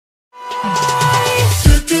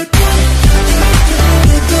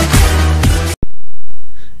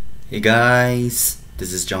Hey guys,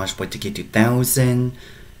 this is JoshBoyTK2000,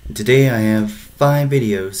 and today I have 5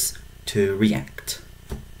 videos to react.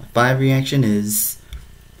 My 5 reaction is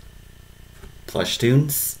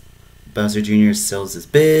PlushToons, Bowser Jr. sells his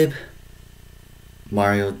bib,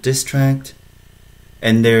 Mario diss track,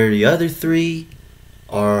 and the other 3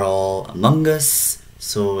 are all Among Us.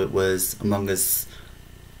 So it was Among Us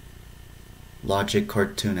Logic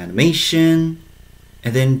cartoon animation,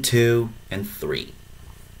 and then 2 and 3.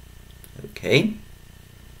 Okay.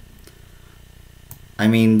 I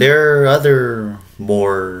mean, there are other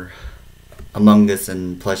more Among Us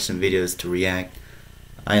and PlushToons videos to react.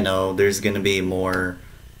 I know there's gonna be more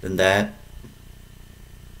than that,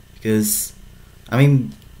 because I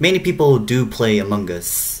mean, many people do play Among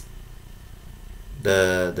Us,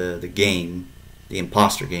 the game, the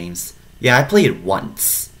imposter games. Yeah, I played it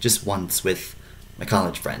once, just once, with my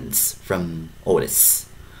college friends from Otis,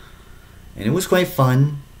 and it was quite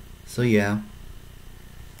fun. So yeah,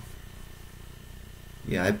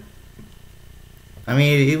 I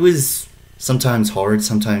mean, it was sometimes hard,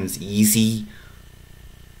 sometimes easy.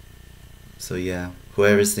 So yeah,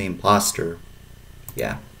 whoever's the imposter,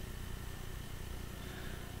 yeah.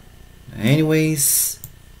 Anyways,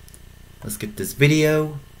 let's get this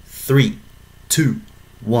video. 3, 2,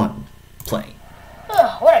 1, play.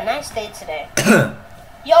 Oh, what a nice day today.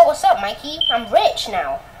 Yo, what's up, Mikey? I'm rich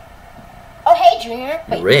now. Oh, hey, Junior.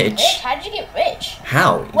 Wait, rich? How did you get rich?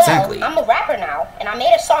 How exactly? Well, I'm a rapper now, and I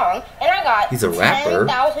made a song, and I got He's a rapper?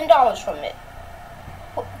 $10,000 from it.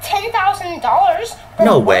 $10,000 for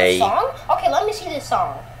No one way. song? Okay, let me see this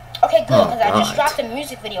song. Okay, good, Oh, because I just God. dropped a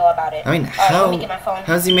music video about it. I mean, let me get my phone.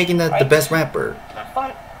 how's he making that the best rapper? My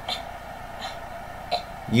phone.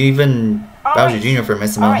 You even Bowser Jr. for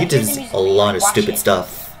messing up. He here's does the music a video. lot of Watch stupid it.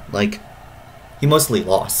 stuff. Like, he mostly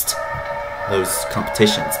lost those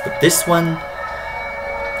competitions, but this one,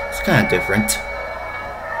 it's kind of different.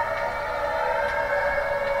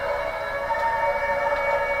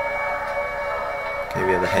 Okay,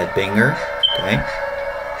 we have a headbanger. Okay.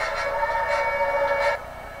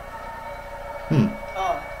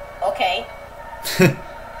 Oh, okay.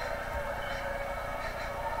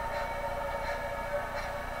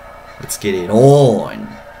 Let's get it on.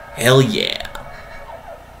 Hell yeah.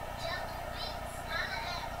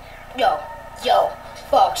 Yo,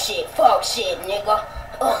 fuck shit, nigga.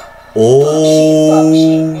 Oh, fuck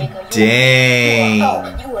shit, nigga. dang.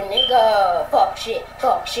 You a nigga. Fuck shit.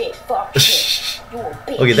 You a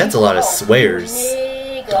bitch. Okay, that's a lot of swears.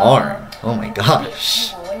 Nigga. Darn. Oh my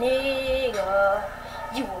gosh. You a nigga.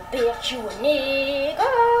 You a bitch. You a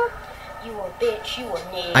nigga. You a bitch. You a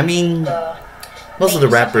nigga. I mean, most of the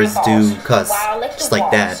rappers do cuss just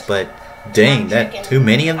like that, but dang, that too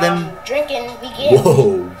many of them? I'm drinking, we get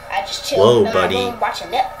Whoa. I just chilled in my buddy. room watching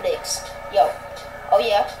Netflix. Yo. Oh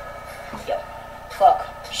yeah. Yo. Fuck.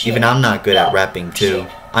 Shit. Even I'm not good Yo. at rapping too.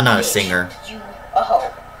 Shit. I'm not a Bitch. singer. You a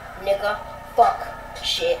hoe. Nigga. Fuck.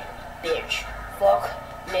 Shit. Bitch. Fuck.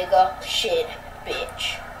 Nigga. Shit.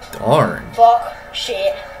 Bitch. Darn. Fuck.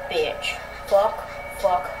 Shit. Bitch.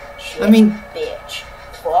 Fuck. Shit. I mean, bitch.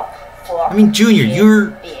 Fuck. I mean, Junior, shit,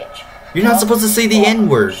 you're bitch. not supposed to say the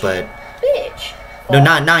N-word, but Bitch. no,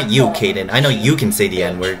 not you, Kaden. I know you can say the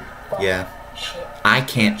N-word. Yeah, Shit. I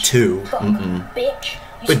can't too. Bitch.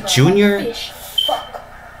 But Junior, Fuck.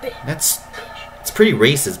 Bitch. it's pretty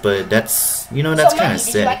racist, but that's that's kind of Did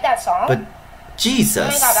you sick. like that song? But Oh my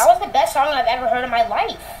Jesus, god, that was the best song I've ever heard in my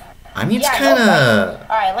life. I mean, it's Yeah, kind of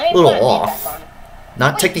Alright, let me a little put a bib off. back on.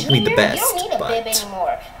 Not Wait, technically Junior, the best, you don't need a bib but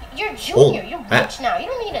anymore. You're Junior. Oh, You're crap. rich now. You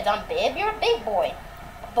don't need a dumb bib. You're a big boy.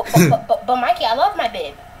 But Mikey, I love my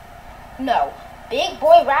bib. No, big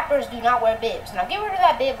boy rappers do not wear bibs. Now get rid of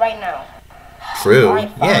that bib right now. true.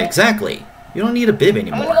 Alright, Yeah, fine. exactly. You don't need a bib I'm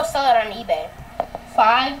gonna anymore. go sell it on eBay.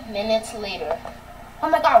 5 minutes later. Oh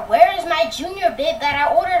my god, where is my Junior bib that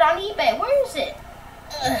I ordered on eBay? Where is it?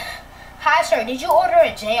 Ugh. Hi sir, did you order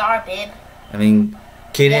a JR bib? I mean,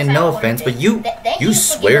 Kaden, Yes, I no ordered offense, it. but you Thank for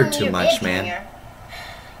swear giving me too your much, bib, man. Junior.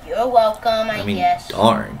 You're welcome, I I mean, guess.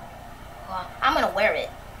 darn. Well, I'm gonna wear it.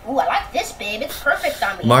 Ooh, I like this bib. It's perfect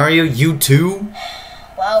on me. Mario, you too?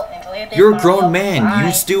 Well, enjoy your bib, You're a Mario. grown man. Bye.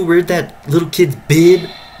 You still wear that little kid's bib?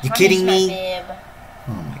 You I kidding miss me? my bib.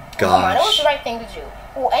 Oh my Come on, it was gosh. the right thing to do.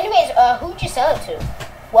 Well, anyways, who'd you sell it to?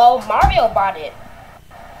 Well, Mario bought it.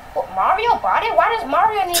 Well, Mario bought it? Why does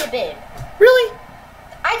Mario need a bib? Really?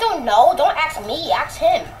 I don't know. Don't ask me. Ask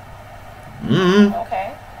him.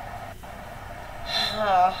 Okay.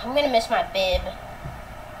 I'm gonna miss my bib.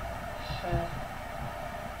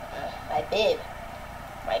 My bib.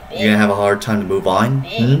 My bib. You're gonna have a hard time to move on? My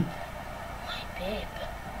bib. My bib.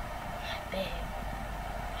 My bib.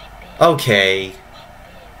 My bib. Okay.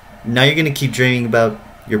 Now you're gonna keep dreaming about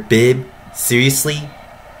your bib? Seriously?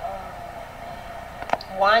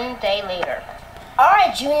 1 day later.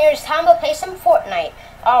 Alright, Junior, it's time to play some Fortnite.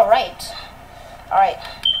 Alright.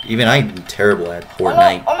 Even I'm terrible at Oh, no.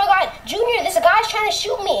 Fortnite. Oh my god, Junior, this guy's trying to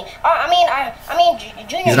shoot me.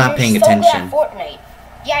 Junior, He's not you're paying so attention. good at Fortnite.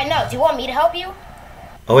 Yeah, I know. Do you want me to help you?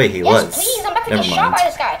 Oh wait, he Yes, was. please. I'm about to Never get shot mind. by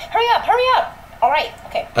this guy. Hurry up. Alright,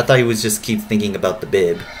 okay. I thought he was just keep thinking about the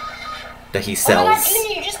bib that he Oh my god, sells.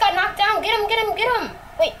 Junior, you just got knocked down. Get him.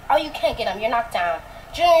 Wait, oh, you can't get him. You're knocked down.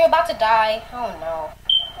 Junior, you're about to die. Oh no.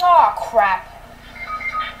 Oh crap.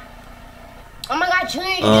 Oh my god, Junior,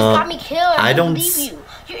 you just got me killed. I don't believe you.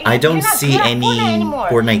 I don't You're not see good at any Fortnite anymore.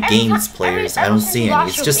 Fortnite Every games time- players. ever I don't since see you any. lost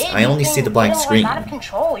It's your just bid, I only you've see the been black getting, screen. out of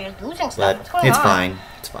control. You're losing stuff. But What's going it's on? fine.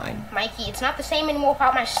 It's fine. Mikey, it's not the same anymore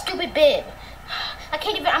without my stupid bib.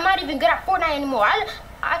 I'm not even good at Fortnite anymore.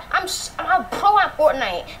 I'm pro at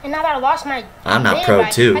Fortnite, and now that I lost my I'm not bib, pro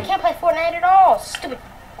too. I can't play Fortnite at all. Stupid.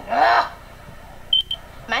 Ugh.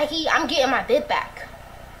 Mikey, I'm getting my bib back.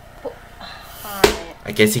 Alright.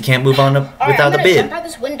 I guess he can't move on Alright, without I'm the gonna bib. jump out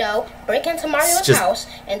this window, break into Mario's just- house,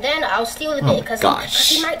 and then I'll steal the Oh bib because gosh.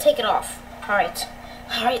 he might take it off. Alright.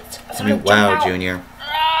 Wow, Junior.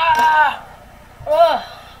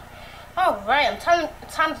 Alright,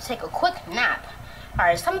 time to take a quick nap.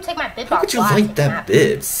 Alright, it's time to take my bib How off. could you while I like take a that nap.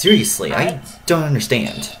 bib? Seriously, I Right. don't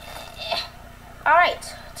understand.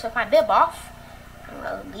 Alright, took my bib off. I'm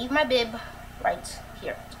gonna leave my bib right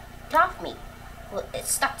here. Get off me. Well,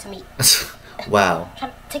 it's stuck to me. Wow. Try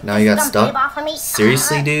to take Now this you got dumb stuck? bib off of me.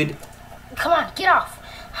 Seriously, dude? Come on, get off.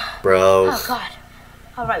 Bro. Oh god.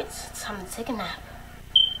 Alright, it's time to take a nap.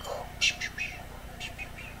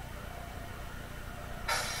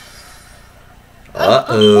 What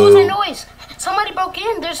was that Uh-oh. noise? Somebody broke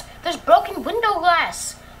in. There's broken window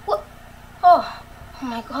glass. What? Oh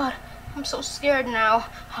my god. I'm so scared now.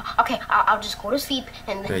 Okay, I'll just go to sleep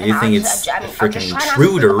and Yeah, and you I'll think just, it's a I'll freaking just try not to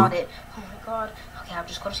think intruder. about it. Oh my god. Okay, I'll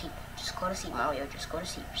just go to sleep. Just go to sleep, Mario. Just go to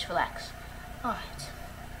sleep. Just relax. Alright.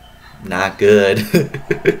 Not good.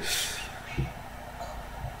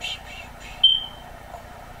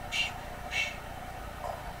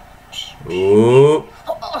 Ooh.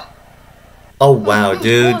 Oh wow, What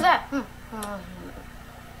dude. was that?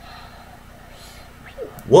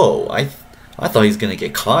 Whoa, I thought he was gonna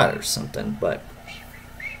get caught or something, but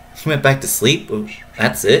he went back to sleep.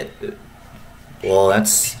 That's it. Well,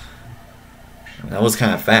 that was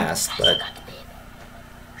kind of fast, but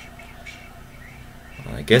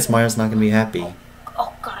I guess Mario's not gonna be happy.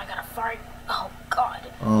 Oh god, I gotta fart. Oh god.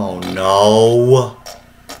 Oh no!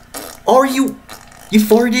 Are you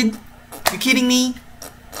farted? You kidding me?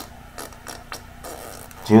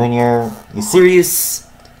 Junior, you serious?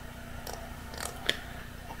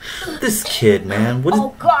 This kid, man, what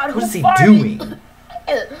Oh god, is who he farted? doing?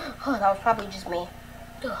 Oh, that was probably just me.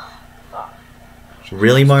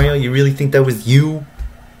 Really, Mario? You really think that was you?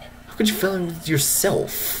 How could you feel it was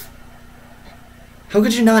yourself? How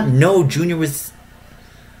could you not know Junior was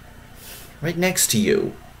right next to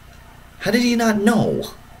you? How did you not know?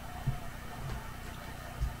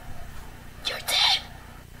 You're dead.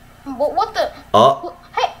 What the? Oh,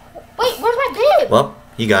 Hey, wait, where's my bib? well,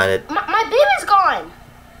 you got it. My bib is gone.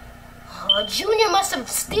 Junior must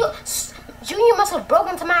have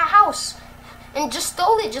broken into my house and just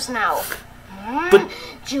stole it just now. But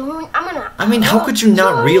Junior, I mean, how could you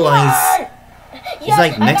not realize he's Yes,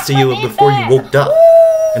 like I next got to my you bib before you back. woke up,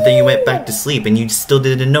 and then you went back to sleep, and you still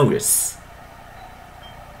didn't notice?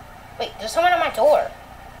 Wait, there's someone at my door.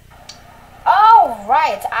 Oh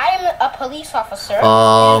right, I'm a police officer.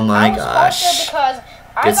 Oh and my I was called here gosh. because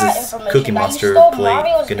I This got is information Cookie that you Monster stole play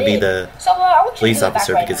Mario's gonna be bib. the So I want you police to give it back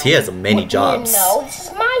officer right because now. he has many jobs. No, this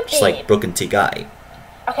is my Just bib. like Broken T Guy.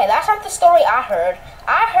 Okay, that's not the story I heard.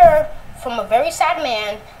 I heard from a very sad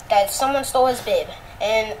man that someone stole his bib,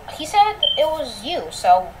 and he said it was you.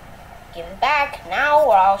 So give it back now,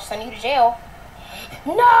 or I'll send you to jail.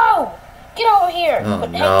 No! Get over here! Oh,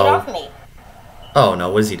 Hey, get no. off me! Oh no,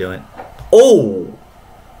 what is he doing? Oh!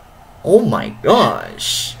 Oh my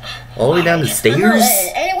gosh! All the way down the I'm not stairs?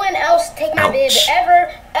 letting anyone else take my bib Ouch.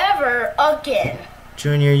 ever again.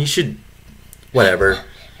 Junior, you should... Whatever.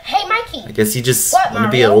 Hey, Mikey, I guess you just What, want to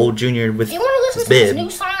be an Mario? old Junior with do you want to his listen to this bib. new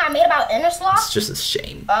song I made about inner It's sloth? just a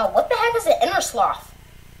shame. What the heck is an inner sloth?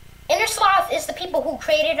 Inner sloth is the people who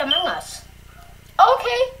created Among Us.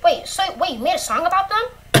 Okay, wait, you made a song about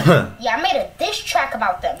them? Yeah, I made a diss track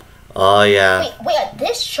about them. Oh yeah. Wait, a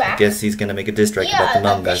diss track? I guess he's gonna make a diss track about Yeah,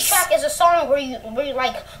 Among a diss Us. track is a song where you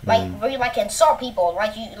insult people,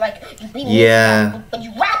 you beat them, Yeah. but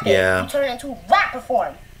you rap it. Yeah. You turn it into rapper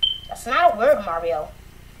form. That's not a word, Mario.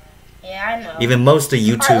 Yeah, I know. Even most of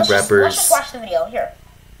YouTube let's rappers, just watch the video. Here.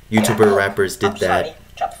 YouTuber rappers did I'm sorry.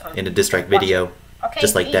 that Drop the phone. in a diss track video. Okay,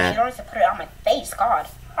 just like please, that. You don't have to put it on my face, God.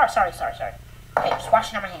 Oh, sorry. Okay, just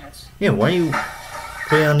wash it on my hands. Yeah, why are you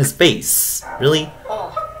putting it on his face? Really?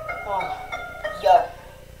 Yo,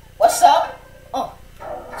 what's up?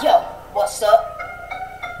 Yo, what's up?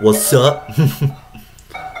 What's up?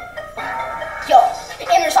 Yo,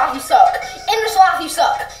 inner sloth, you suck. Inner sloth, you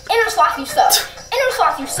suck. Inner sloth, you suck. Inner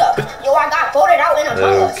sloth, you suck. Yo, I got voted out in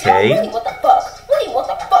Among Us. Yo, really, what the fuck? Really, what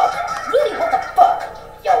the fuck? Really, what the fuck?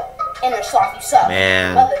 Yo, inner sloth, you suck.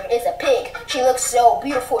 Man. Mother is a pig. She looks so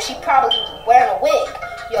beautiful. She probably wearing a wig.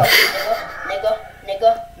 Yo, nigga.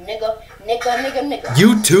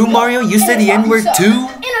 You too, Mario? You said the N-word too?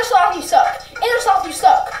 Inner sloth, you suck. Inner sloth, you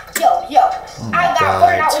suck. Yo, I got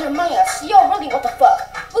voted out in Among Us. Yo, really, what the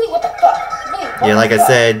fuck? Really, what the fuck? Really, what Yeah, like the I fuck?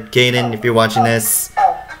 said, Kaden, if you're watching this,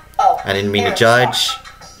 I didn't mean to judge,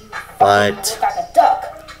 but Look like a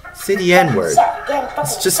duck. say the N-word.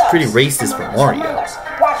 It's just pretty racist for Mario.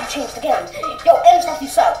 Why'd you change the game? Yo, inner sloth, you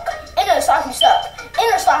suck. Inner sloth, you suck.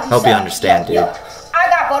 Inner sloth, you Hope suck. you understand, dude. I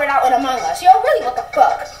got voted out in Among Us. Yo, really, what the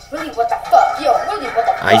fuck? Really, what the fuck? Yo, really, what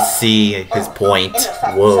the fuck? I see his point.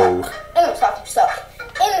 Whoa. Inner sloth, you suck.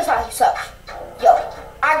 Inner sloth, you suck. Yo,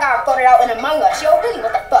 I got voted out in Among Us. Yo, really,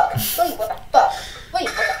 what the fuck? Really, what the fuck? Really,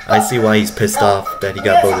 what the fuck? I see why he's pissed off that he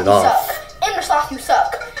got voted off. Inner sloth, you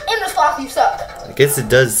suck. Inner sloth, you suck. I guess it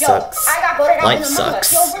does Yo, suck. I got voted out Life in Among Us.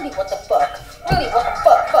 sucks. Yo, really, what the fuck? Really, what the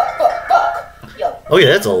fuck? Fuck. Yo. Oh yeah,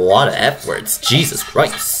 that's a lot of F words. Jesus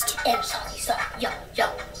Christ. Inner sloth, you suck. Yo.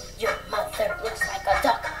 Your mother looks like a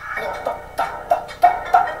duck.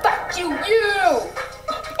 Fuck you.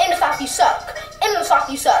 Inner sloth, you suck. Inner sloth,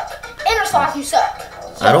 you suck. Inner sloth, you suck.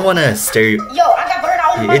 I don't want to Yo, I got voted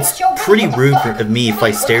out in Among Us. It's Yo, really, pretty what the rude fuck? of me if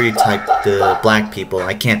I stereotype the black people.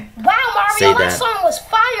 I can't Wow, Mario, say that that. song was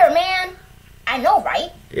fire, man. I know,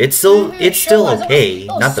 right? It's still It still sure was. okay, It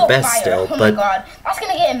was not the so best fire. still, Oh my but god, that's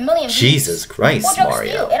gonna get a million views. Jesus Christ, Well, jokes to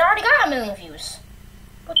Mario. you, it already got a million views.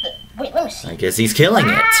 What the? Wait, let me see. I guess he's killing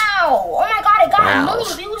it. Wow! Oh my god, it got Wow. a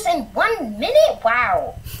million views in 1 minute.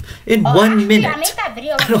 Wow. In Oh, 1 actually, I minute. made that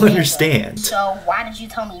video I like don't a day ago. understand. So why did you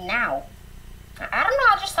tell me now? I don't know.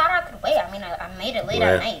 I just thought I could wait. I mean, I made it late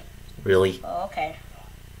Well, at night. Really? Oh, okay.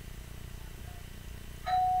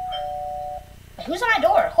 Who's on my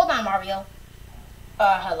door? Hold on, Mario.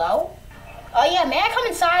 Hello? Yeah, may I come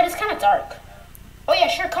inside? It's kind of dark. Oh, yeah,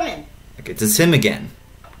 sure, come in. I guess it's him again.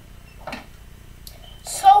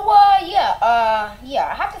 So, yeah,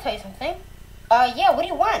 I have to tell you something. Yeah, what do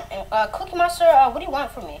you want? Cookie Monster, what do you want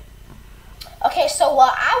from me? Okay, so,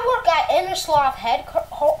 I work at Inner Sloth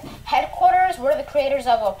headquarters. We're the creators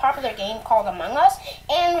of a popular game called Among Us,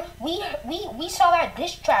 and we saw that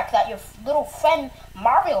diss track that your little friend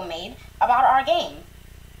Mario made about our game.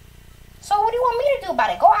 So, what do you want me to do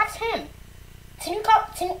about it? Go ask him. Can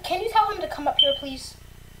you tell him to come up here, please?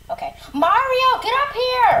 Okay. Mario, get up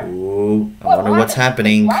here! Ooh, I What wonder what's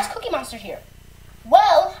happening. Why is Cookie Monster here?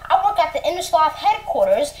 Well, I work at the Inner Sloth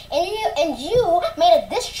headquarters, and you made a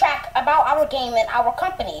diss track about our game and our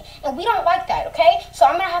company, and we don't like that, okay? So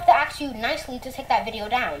I'm gonna have to ask you nicely to take that video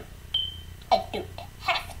down. I do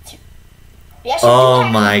have to. Yes, you Oh do have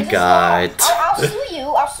to, my because it's law. God. I'll sue you.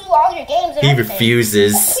 I'll sue all your games and He everything.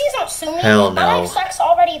 refuses. Please don't sue me. Hell My no. life sucks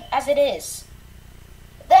already as it is.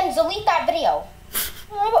 Then delete that video.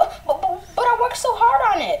 But I worked so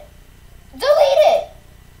hard on it. Delete it.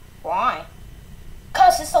 Why?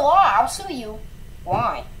 Cause it's the law. I'll sue you.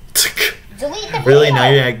 Why? Delete the video. Really? Now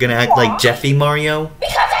you're gonna act Why? like Jeffy, Mario?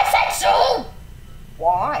 Because I said so.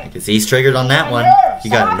 Why? Because he's triggered on that My one. nerves. He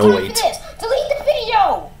got I'm not doing annoyed. this. Delete the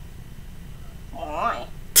video. Why?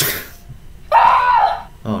 Ah!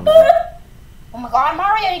 Oh no. Oh my god,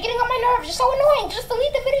 Mario, you're getting on my nerves. You're so annoying. Just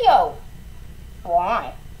delete the video.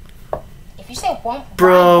 Why? If you say one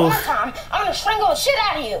Bro. one more time, I'm gonna strangle the shit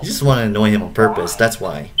out of you. You just want to annoy him on purpose, that's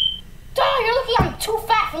why. Duh, you're lucky I'm too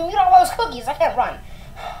fat from eating all those cookies. I can't run.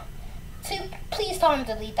 Please tell him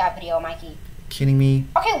to delete that video, Mikey. Kidding me?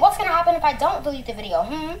 Okay, what's gonna happen if I don't delete the video?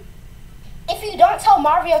 If you don't tell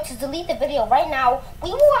Mario to delete the video right now, we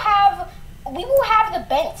will have the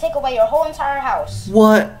bank take away your whole entire house.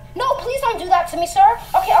 What? No, please don't do that to me, sir.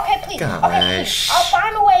 Okay, please. Okay, please. Gosh. I'll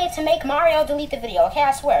find a way to make Mario delete the video. Okay,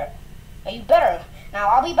 I swear. You better. Now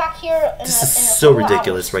I'll be back here in This is in so couple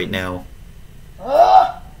ridiculous hours. right now.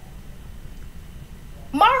 Ugh.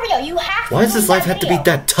 Mario, you have to. Why does delete his life that have to be video.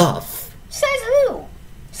 that tough? Says who?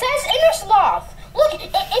 Says Inner Sloth. Look,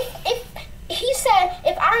 if he said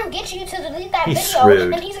if I don't get you to delete that He's video,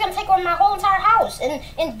 screwed. then he's gonna take over my whole entire house.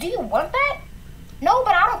 And do you want that? No,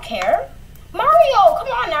 but I don't care. Mario, come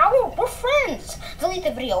on now, we're friends. Delete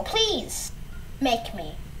the video, please. Make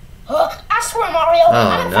me. I swear, Mario,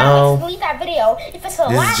 I'm gonna finally delete that video if it's the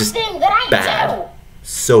last thing that I do.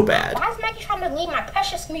 So bad. Why is Mikey trying to delete my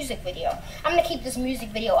precious music video? I'm gonna keep this music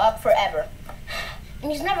video up forever.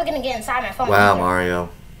 And he's never gonna get inside my phone. Wow, Mario.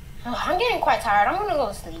 I'm getting quite tired. I'm gonna go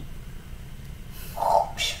to sleep.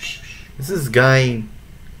 This is guy.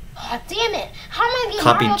 Oh, damn it. How am I gonna get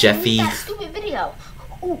Copy Mario Jeffy. to delete that stupid video?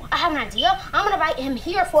 Ooh, I have an idea. I'm gonna invite him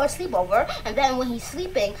here for a sleepover, and then when he's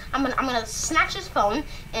sleeping, I'm gonna snatch his phone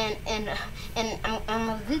and I'm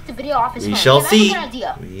gonna delete the video off his phone. We shall see. That's a good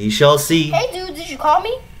idea. We shall see. Hey, dude, did you call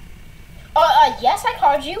me? Yes, I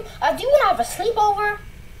called you. Do you wanna have a sleepover?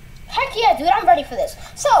 Heck yeah, dude, I'm ready for this.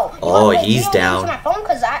 So, he's down. My phone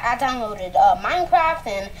because I downloaded Minecraft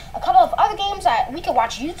and a couple of other games that we could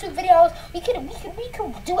watch YouTube videos. We could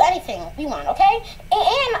do anything we want, okay?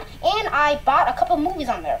 And I bought a couple of movies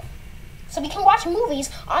on there, so we can watch movies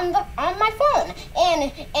on my phone.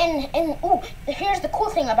 And ooh, here's the cool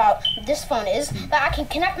thing about this phone is that I can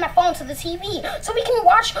connect my phone to the TV, so we can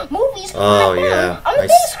watch movies on the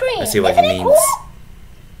big screen. I see what Isn't he it means. cool?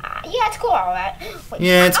 Yeah, it's cool, all that. Wait,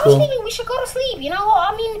 yeah, it's I cool. was thinking we should go to sleep, you know?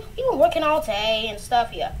 I mean, we've been working all day and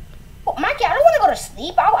stuff, yeah. Well, Mikey, I don't want to go to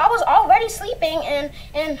sleep. I was already sleeping, and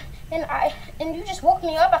you just woke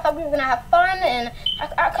me up. I thought we were going to have fun, and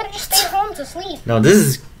I could have just stayed home to sleep. No, this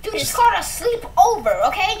is... Dude, it's called a sleepover,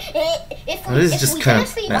 okay? If we didn't sleep on a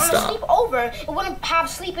sleepover, it wouldn't have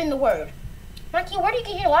sleep in the word. Mikey, where do you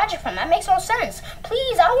get your logic from? That makes no sense.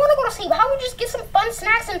 Please, I don't want to go to sleep. How about we just get some fun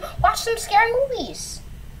snacks and watch some scary movies?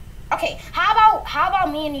 Okay, how about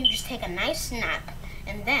me and you just take a nice nap,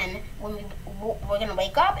 and then when we're gonna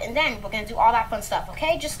wake up, and then we're gonna do all that fun stuff.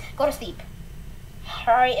 Okay, just go to sleep.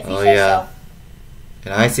 All right, if you say so.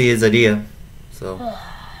 And I see his idea. So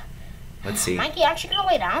let's see. Mikey, aren't you gonna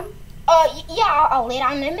lay down? Yeah, I'll lay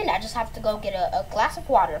down in a minute. I just have to go get a glass of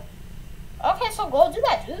water. Okay, so go do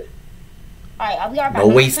that, dude. All right, I'll be right back. No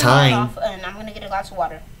waste time. And I'm gonna get a glass of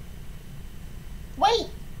water. Wait,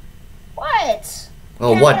 what?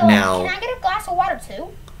 Oh, what now? Can I get a glass of water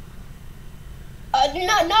too?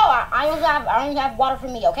 No, I only have water for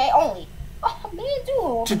me, okay? Only. Oh man,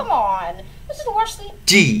 dude, come on. This is the worst sleep.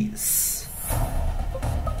 Jeez.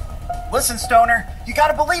 Listen, Stoner, you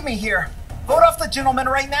gotta believe me here. Vote off the gentleman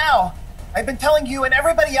right now. I've been telling you and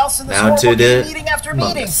everybody else in this horrible game meeting after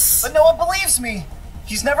meeting, but no one believes me.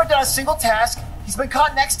 He's never done a single task. He's been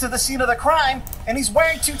caught next to the scene of the crime, and he's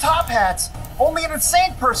wearing 2 top hats. Only an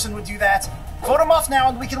insane person would do that. Vote him off now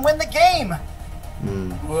and we can win the game.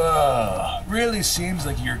 Whoa, really seems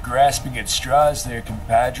like you're grasping at straws there,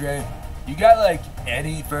 compadre. You got, like,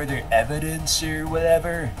 any further evidence or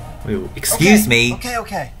whatever? Wait, excuse me.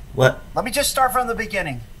 Okay. What? Let me just start from the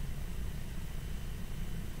beginning.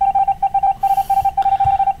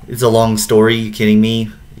 It's a long story, you kidding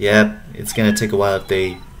me? Yep, it's gonna take a while if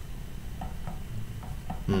they...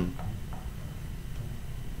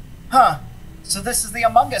 Huh. So this is the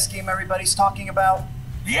Among Us game everybody's talking about?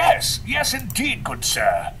 Yes indeed, good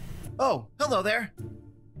sir. Oh, hello there.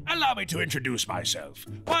 Allow me to introduce myself.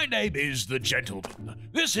 My name is The Gentleman.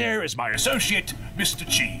 This here is my associate, Mr.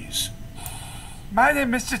 Cheese. My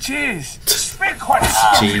name is Mr. Cheese. Speak what is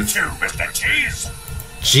spoken to, Mr. Cheese.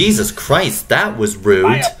 Jesus Christ, that was rude.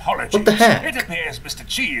 My apologies. What the heck? It appears Mr.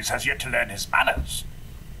 Cheese has yet to learn his manners.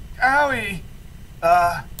 Owie.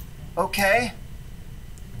 Okay.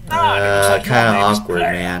 Kind of awkward,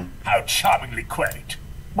 man. How charmingly quaint.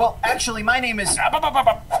 Well, actually, my name is...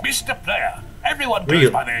 Mr. Player. Everyone goes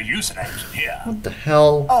by their usernames in here. What the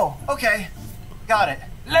hell? Oh, okay. Got it.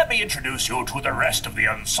 Let me introduce you to the rest of the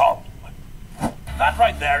ensemble. That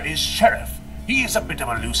right there is Sheriff. He is a bit of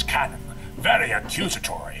a loose cannon, very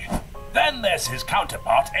accusatory. Then there's his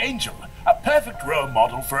counterpart, Angel, a perfect role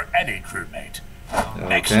model for any crewmate.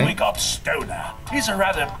 Next we got Stoner. He's a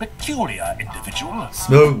rather peculiar individual.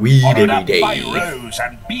 Smoke weed every day. By Rose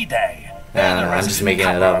and B-Day. I'm just making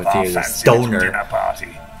it up with you. Stoner.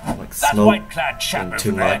 Like that white-clad chap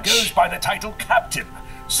over there goes by the title Captain.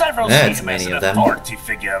 Several see him as an authority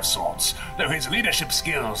figure of sorts, though his leadership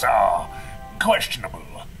skills are questionable.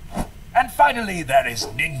 And finally, there is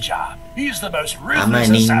Ninja. He's the most ruthless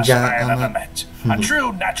assassin I have ever met. A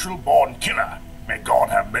true natural-born killer. May God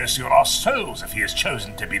have mercy on our souls if he is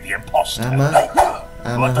chosen to be the imposter. I'm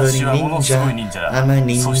a hoodie ninja. I'm a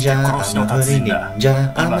ninja. I'm a hoodie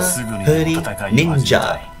ninja. I'm a hoodie ninja.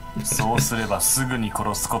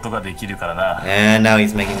 And now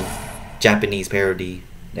he's making Japanese parody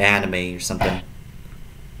anime or something.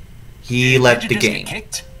 He left the game.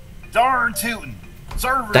 Darn tootin'.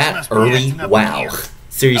 That early? Wow.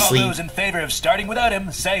 Seriously? All those in favor of starting without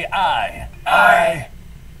him, say aye. Aye.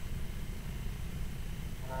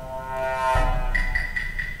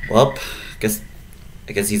 Well,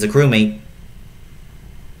 I guess he's a crewmate.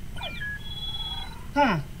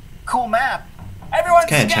 Cool map. Everyone's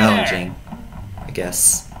It's kind of challenging, I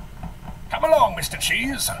guess. Come along, Mr.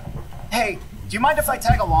 Cheese. Hey, do you mind if I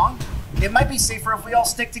tag along? It might be safer if we all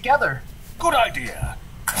stick together. Good idea.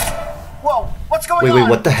 Whoa, what's going on? Wait,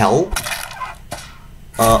 what the hell?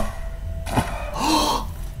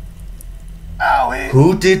 Owie.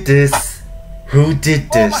 Who did this? Who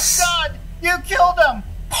did this? Oh my god! You killed him!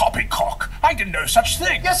 Poppycock, I didn't know such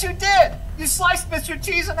thing. Yes, you did! You sliced Mr.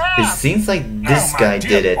 Cheese in It half! seems like this Oh, my guy dear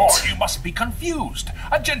did it. boy, you must be confused.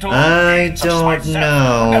 A gentleman I such as don't myself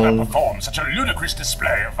know. never performed such a ludicrous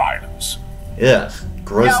display of violence. Ugh,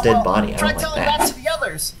 gross Yeah, dead well, body. I try don't like telling that that. to the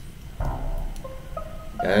others.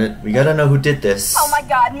 We gotta know who did this. Oh my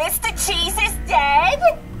god, Mr. Cheese is dead?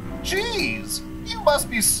 Jeez, you must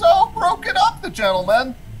be so broken up, the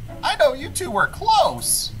gentleman. I know you two were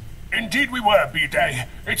close. Indeed we were, B-Day.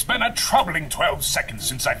 It's been a troubling 12 seconds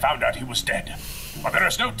since I found out he was dead. But there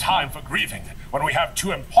is no time for grieving when we have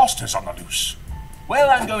two imposters on the loose. Well,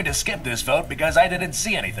 I'm going to skip this vote because I didn't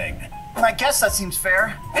see anything. I guess that seems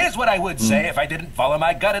fair. Here's what I would say if I didn't follow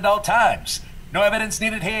my gut at all times. No evidence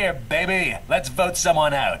needed here, baby. Let's vote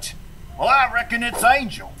someone out. Well, I reckon it's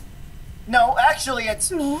Angel. No, actually, it's...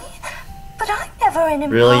 Me? But I'm never an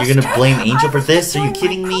imposter. Really? You're gonna blame Angel I for was this? just Are you doing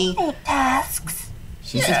kidding my me? crewmate tasks.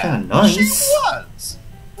 She's just kind of nice. She was.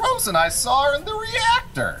 Rose and I saw her in the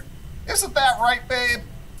reactor. Isn't that right, babe?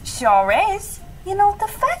 Sure is. You know, the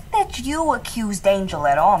fact that you accused Angel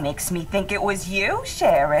at all makes me think it was you,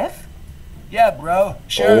 Sheriff. Yeah, bro.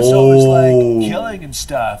 Sheriff's always Oh. like killing and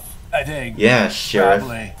stuff, I think. Yeah, Sheriff.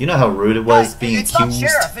 Probably. You know how rude it was being it's accused? not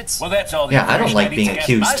Sheriff, it's... Well, that's all the Yeah, I don't information like need being to cast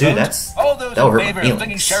accused, my too. vote. That's- all those that'll in hurt my favor of flinging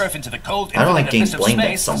feelings. Sheriff into the cold I don't like infinite getting abyss of blamed at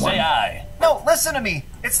space, someone. Say aye. No, listen to me.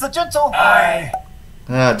 It's the gentle... Aye.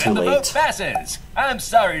 Ah, too And the vote late. passes. I'm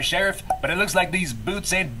sorry, Sheriff, but it looks like these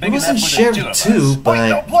boots ain't It big enough wasn't for the Sheriff two of too, us. but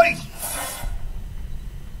No, please.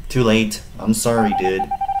 too late. I'm sorry, dude.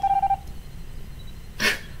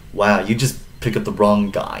 Wow, you just pick up the wrong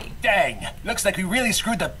guy. Dang, looks like we really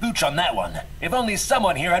screwed the pooch on that one. If only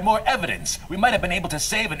someone here had more evidence, we might have been able to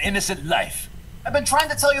save an innocent life. I've been trying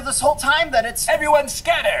to tell you this whole time that it's... Everyone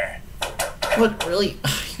scatter! What, really?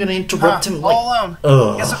 You're gonna interrupt him like... all alone.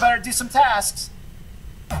 Ugh. Guess I better do some tasks.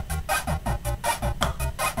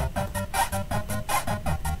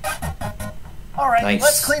 Alright, Nice.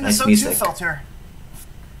 let's clean Nice this O2 music. filter.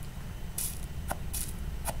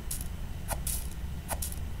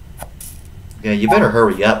 Yeah, you better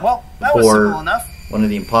hurry up Well, that was before simple enough. one of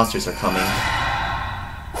the imposters are coming.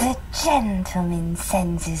 The gentleman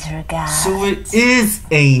sends his regards. So it is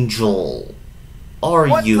Angel. Are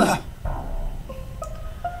What you? the-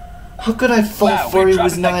 How could I fall Wow, for we're it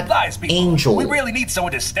was dropping like not flies, people. Angel? We really need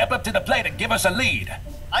someone to step up to the plate and give us a lead.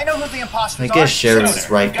 I know who the imposters I are. guess Sheriff's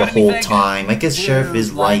Stoner, right you the got whole anything? time. I guess Sheriff is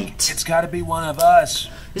Dude, like, right. It's gotta be one of us.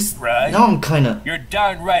 This- right? Now I'm kinda... You're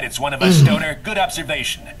darn right it's one of us, Stoner. Good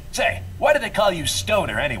observation. Say, why do they call you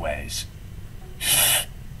Stoner anyways?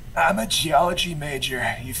 I'm a geology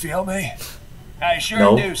major, you feel me? I sure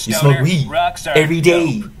No, do, you Stoner. smoke weed Rocks are every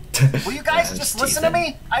day. dope. Will you guys Yeah, just I'm listen to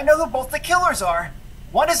teasing. me? I know who both the killers are.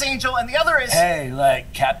 One is Angel and the other is... Hey,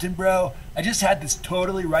 like, Captain Bro, I just had this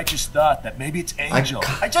totally righteous thought that maybe it's Angel.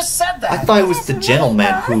 I just said that. I thought it was the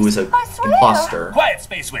gentleman who was an I swear. imposter. Quiet,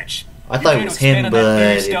 Space Witch. I You thought care it to was expand him, on that but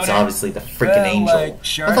theory, it's Stoner? obviously the freaking Well, Angel. like,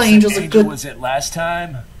 Sheriff I thought said Angel's a Angel good... was it last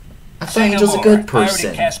time? I thought Say no Angel's a more. good I already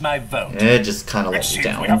person. cast my vote. It just kind of It let me seems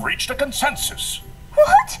we have down. reached a consensus.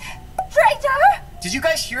 What? Traitor? Did you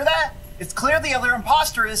guys hear that? It's clear the other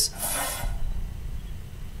imposter is...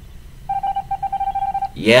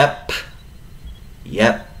 Yep.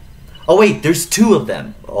 Yep. Oh wait, there's two of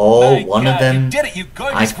them. Oh, My one of God, you them. did it, you I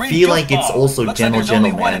gorgeous green feel like it's goofball. also Looks like Gentle there's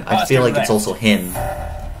only one Gentleman. I feel imposter like it's left. also him.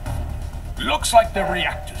 Looks like the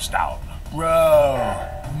reactor's down. Bro,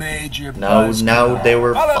 major No, buzz now cut. they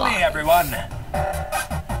were Follow me, fine. everyone.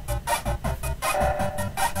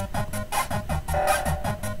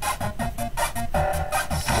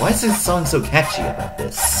 Why is this song so catchy about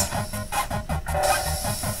this?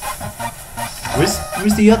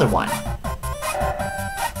 Where's the other one?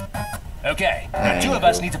 Okay, There two you of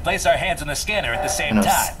us go. need to place our hands on the scanner at the same I know,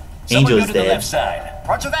 time. Someone Angel's go to the dead. left side.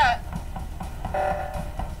 Roger that.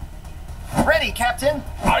 Ready, Captain.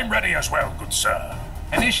 I'm ready as well, good sir.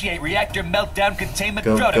 Initiate reactor meltdown containment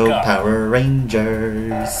Go, protocol. go, Power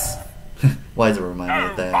Rangers. Why does it remind me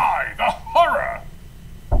Oh of that? my, the horror!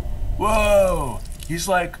 Whoa, he's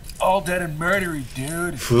like all dead and murdery,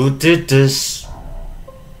 dude. Who did this?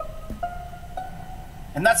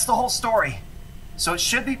 And that's the whole story. So it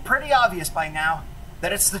should be pretty obvious by now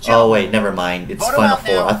that it's the gentleman. Oh wait, never mind. It's Vote Final him out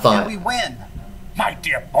Four. now, I thought. and we win. My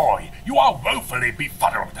dear boy, you are woefully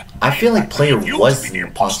befuddled. I feel like Player You was to be the the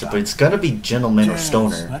imposter, but it's gotta be Gentleman or Dudes,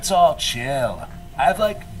 Stoner. let's all chill. I've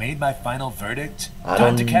made my final verdict. I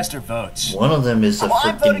Time to don't- cast our votes. One of them is a Well,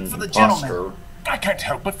 I'm voting freaking for the imposter. gentleman. I can't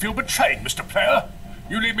help but feel betrayed, Mr. Player.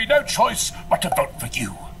 You leave me no choice but to vote for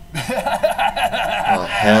you. Oh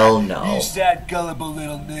hell no! You sad, gullible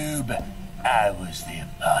little noob. I was the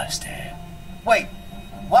imposter. Wait,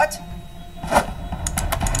 what?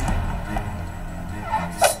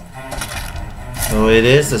 So it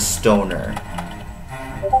is a Stoner.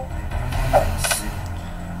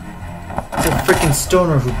 It's a freaking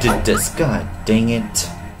Stoner who did this. God dang it!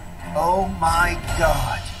 Oh my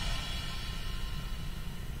god.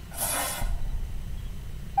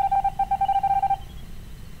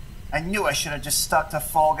 I knew I should have just stuck to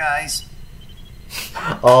Fall Guys.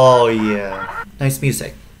 Oh yeah, nice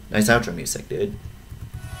music. Nice outro music, dude.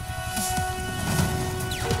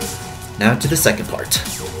 Now to the second part.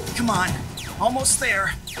 Come on, almost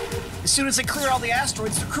there. As soon as I clear all the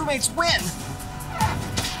asteroids, the crewmates win.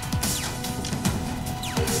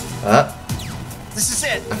 This is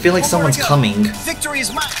it. I feel like One more someone's to go. coming. Victory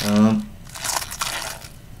is mine.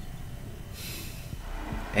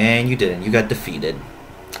 And you didn't. You got defeated.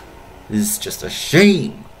 This is just a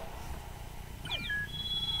shame.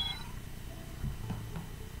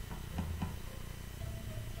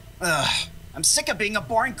 Ugh, I'm sick of being a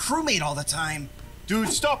boring crewmate all the time. Dude,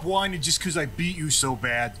 stop whining just because I beat you so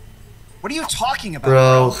bad. What are you talking about,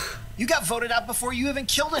 Bro. You got voted out before you even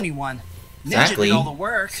killed anyone. Ninja Exactly. did all the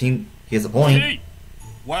work. He has a point. Hey!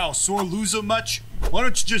 Wow, sore loser much? Why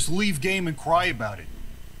don't you just leave game and cry about it?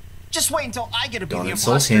 Just wait until I get to be Don't the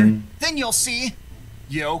insult imposter. him. Then you'll see.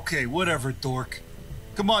 Yeah, okay, whatever, dork.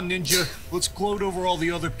 Come on, Ninja. Let's gloat over all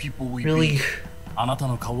the other people we Really? beat. あなた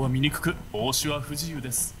の顔は醜く、帽子は不自由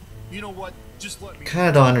です。 You know what? Just let me...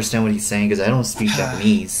 Kinda don't understand what he's saying because I don't speak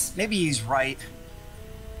Japanese. Maybe he's right.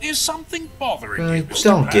 Is something bothering Bro, you, Mr.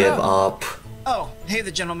 don't Player? give up. Oh, hey,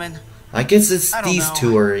 the gentleman. I guess it's I don't these know.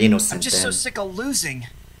 two are I'm innocent just so then. sick of losing.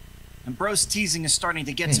 And bro's teasing is starting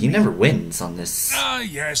to get Yeah, to he me. never wins on this. Ah,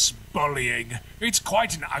 yes, bullying. It's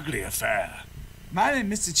quite an ugly affair. My name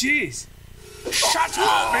Mr. Cheese. Shut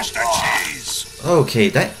up, Mr. Cheese! Okay,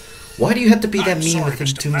 that... Why do you have to be that I'm mean sorry, with him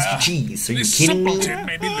Mr. to Player. Mr. Cheese? Are you This kidding me? simpleton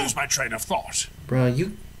made me lose my train of thought. Bro,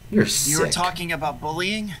 you're You were sick. talking about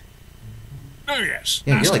bullying? Oh, yes.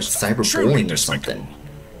 Yeah, you're like nasty stuff. Truly cyberbullying or despicable. something.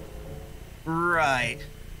 Right.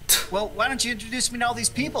 Well, why don't you introduce me to all these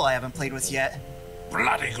people I haven't played with yet?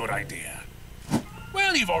 Bloody good idea.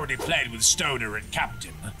 Well, you've already played with Stoner and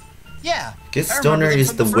Captain. Yeah. Guess I remember Stoner them is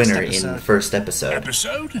from the first winner in episode. the first episode.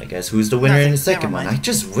 Episode? I guess who's the winner in the Nothing, second never one? mind. I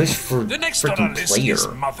just wish for The next on our freaking list player. is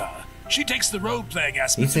Mother. She takes the role-playing He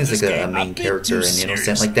aspect of seems this like a game main bit character too and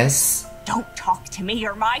innocent serious. like this. Don't talk to me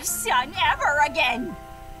or my son ever again.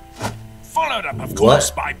 Followed up, of What?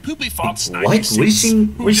 course, by Poopy Fox What? 96. What is she Who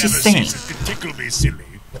never saying? ceases to tickle me silly.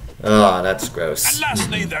 Oh, that's gross. And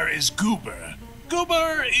lastly, there is Goober.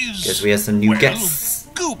 Goober is... Guess we have some new well, guests.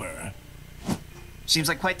 Goober. Seems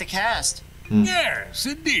like quite the cast. Yes,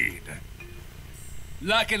 indeed.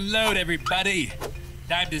 Lock and load, everybody.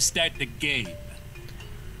 Time to start the game.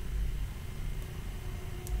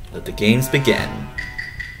 Let the games begin.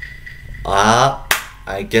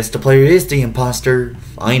 I guess the player is the imposter,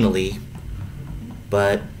 finally.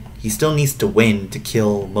 But he still needs to win to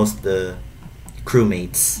kill most of the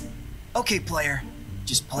crewmates. Okay, player.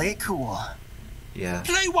 Just play it cool. Yeah.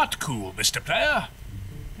 Play what cool, Mr. Player?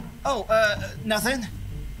 Oh, nothing.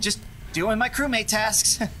 Just doing my crewmate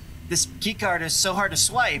tasks. This keycard is so hard to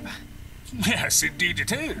swipe. Yes, indeed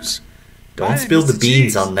it is. Don't spill the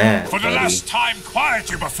beans on that, For the buddy. last time, quiet,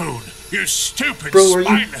 you buffoon. You stupid, Bro, are you-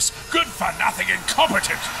 spineless, good-for-nothing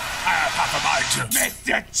incompetent. I have half a mind to...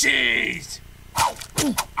 Mr. Cheese!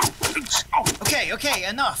 Okay,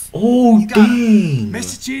 enough. Oh, You got it. dang!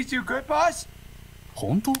 Mr. Cheese, you good, boss?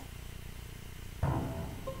 本当?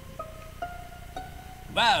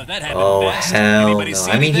 Wow, that happened Oh, fast. hell Anybody no.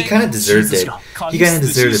 see I mean, he anything? kind of deserved it. He kind of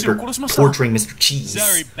deserved it for 殺しました。 torturing Mr. Cheese.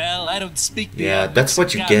 Sorry, Belle, I don't speak the Yeah, that's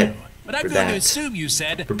what you Mexican. get But I'm for going to that. assume you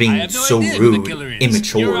said For being I have no so idea who the rude, killer is.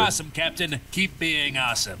 immature. You're awesome, Captain. Keep being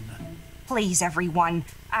awesome. Please, everyone.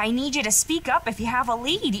 I need you to speak up if you have a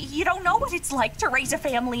lead. You don't know what it's like to raise a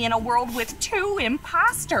family in a world with 2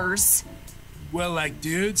 imposters. Well, like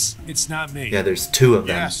dudes, it's not me. Yeah, there's 2 of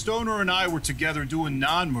them. Yeah, Stoner and I were together doing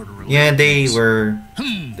non-murder related Yeah, they things. were.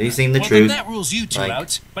 They seen the well, truth. then that rules you two Like-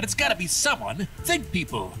 out. But it's got to be someone. Think,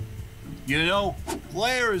 people. You know,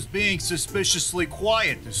 Blair is being suspiciously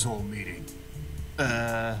quiet this whole meeting.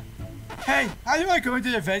 Hey, how do I go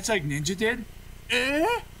into the vents like Ninja did?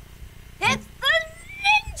 It's the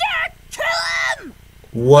ninja! Kill him!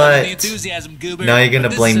 What? The enthusiasm, Goober. Now you're gonna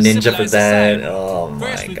But blame this is a Ninja for civilized that? society. Oh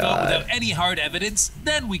First my we vote god. without any hard evidence,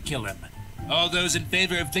 then we kill him. All those in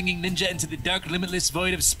favor of flinging Ninja into the dark, limitless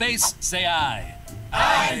void of space, say aye.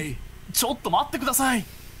 Aye. ちょっと待ってください。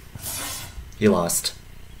 He lost.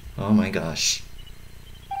 Oh my gosh.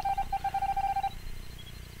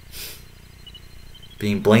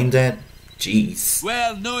 Being blamed at? Jeez.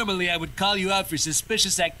 Well, normally I would call you out for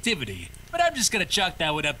suspicious activity, but I'm just gonna chalk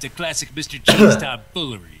that one up to classic Mr. Cheese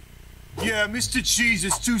tomfoolery. Yeah, Mr. Cheese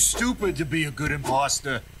is too stupid to be a good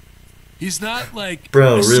imposter. He's not like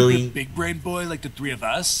Bro, a really? super big brain boy like the three of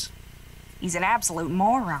us. He's an absolute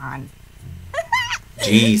moron.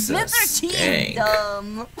 Jesus. Mr. Cheese Dang.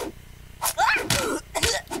 dumb.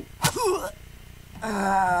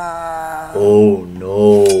 Oh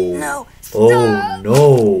no. No. Oh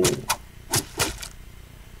no.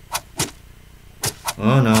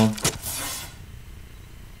 Oh no.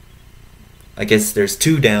 I guess there's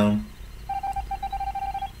 2 down.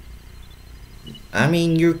 I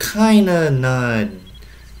mean, you're kinda not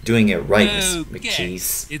doing it right, Miss Okay.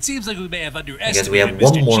 McCheese. It seems like we may have I underestimated guess we have Mr.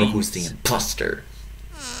 one more Cheese. who's the imposter.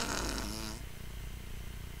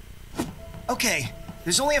 Okay,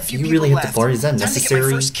 there's only a few You people really hit left. the bar? Is that Time to get necessary?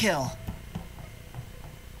 my first kill.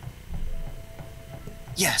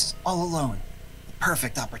 Yes, all alone. The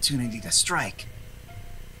perfect opportunity to strike.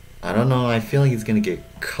 I don't know, I feel like he's gonna get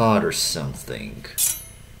caught or something.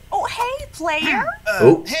 Oh, hey, player.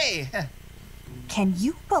 Oh. Hey. Can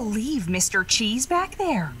you believe Mr. Cheese back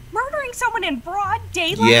there? Murdering someone in broad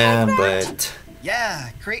daylight Yeah, like that? but Yeah,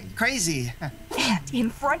 crazy. And in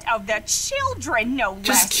front of the children, no less.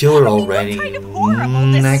 just kill her I mean, already. what kind of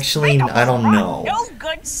horrible, Actually, I don't despicable, know. No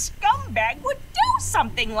good scumbag would do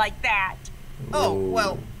something like that. Oh,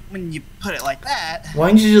 well, when you put it like that. Why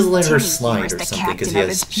don't you just let her Timmy slide here's or the something? Because captain of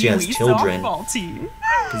his she has Pee-wee children. softball team.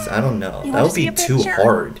 Because I don't know. You That wanna would see be a too picture?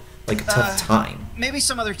 hard. Like a tough time. Maybe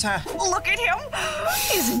some other time. Look at him.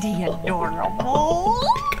 Isn't he adorable?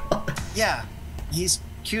 Yeah, he's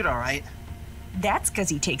cute, all right. That's because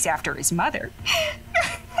he takes after his mother.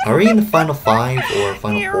 Are we in the final 5 or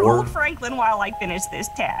final Here, 4? hold Franklin while I finish this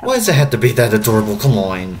task. Why does it have to be that adorable? Come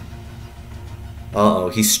on. Uh-oh,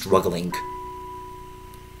 he's struggling.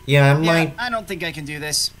 Yeah, I might... I don't think I can do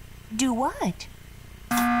this. Do what?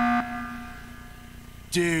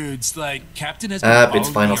 Dudes, like, Captain has been It's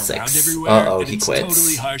following final me 6. around everywhere, Uh-oh, and he it's quits.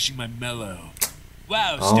 totally harshing my mellow.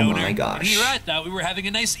 Wow, Oh Stoner. my gosh. And here I thought we were having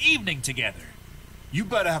a nice evening together. You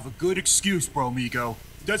better have a good excuse, bro, amigo.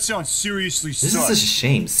 That sounds seriously This is sus. such a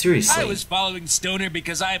shame, seriously. I was following Stoner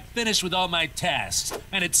because I am finished with all my tasks,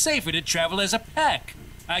 and it's safer to travel as a pack.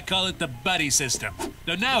 I call it the buddy system.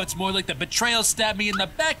 Though now it's more like the betrayal stab me in the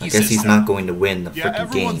backy I guess system. he's not going to win the Yeah, freaking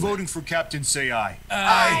everyone game. voting for Captain say aye.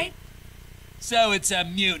 Aye. So it's a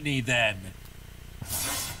mutiny then.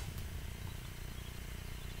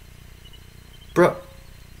 Bro.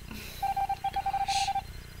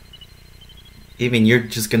 Even you're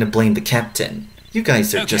just gonna blame the captain. You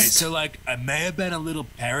guys are Okay, just... so like, I may have been a little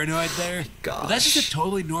paranoid there. But that's just a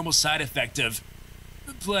totally normal side effect of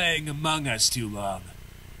playing Among Us too long.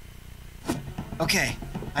 Okay,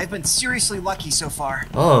 I've been seriously lucky so far.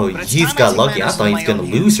 Oh, But it's he's time got take lucky. I matters thought into he was my gonna own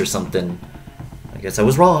hands. lose or something. I guess I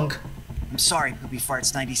was wrong. I'm sorry, Poopy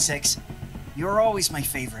Farts 96. You're always my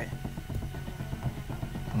favorite.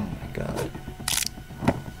 Oh my god.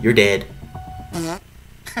 You're dead.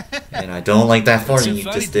 And I don't like that What's farting so you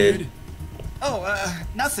funny, just did. dude? Oh,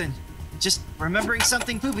 nothing. Just remembering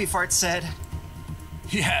something Poopy Farts said.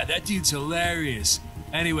 Yeah, that dude's hilarious.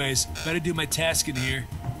 Anyways, better do my task in here.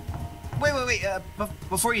 Wait,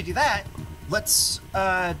 before you do that, let's,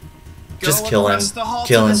 go Just kill him. across the hall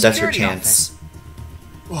Kill to him. the That's your security chance. office.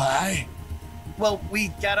 Why? Well, we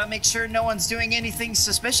gotta make sure no one's doing anything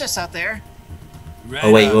suspicious out there. Right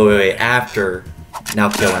Oh, wait. on. After. Now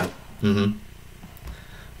kill him. Mm-hmm.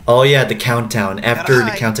 Oh, yeah, the countdown. After the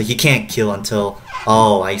hide. countdown. He can't kill until...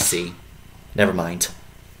 Oh, I see. Never mind.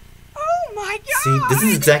 Oh my god! See, this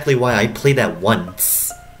is exactly why I played that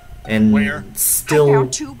once. And Where? I still...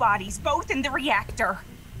 found 2 bodies, both in the reactor.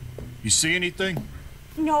 You see anything?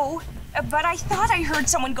 No, but I thought I heard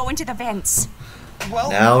someone go into the vents. Well,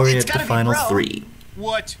 Now we're it's at the gotta be final Bro. 3.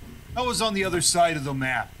 What? I was on the other side of the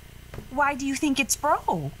map. Why do you think it's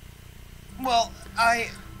Bro? Well,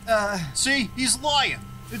 See? He's lying.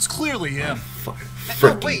 It's clearly him.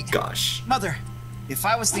 Freaking wait. gosh. Mother, if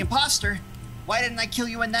I was the imposter, why didn't I kill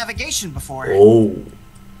you in navigation before? Oh.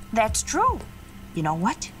 That's true. You know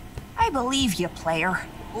what? I believe you, player.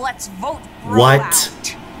 Let's vote Bro What?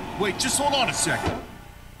 out. Wait, just hold on a second.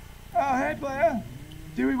 Oh, hey, Blair.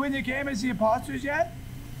 Did we win the game as the imposters yet?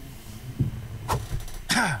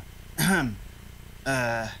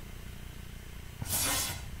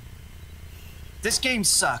 This game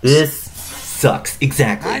sucks. This sucks,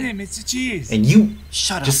 exactly. I didn't miss the cheese. And you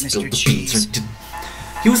Shut just up, spilled Mr. the Cheese. beans.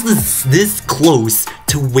 He was this close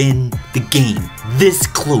to win the game. This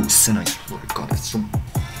close. And I swear to God,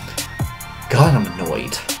 God, I'm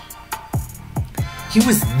annoyed. He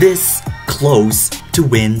was this close to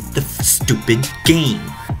win the stupid game.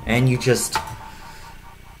 And you just...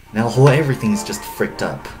 Now everything's just fricked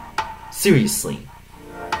up. Seriously.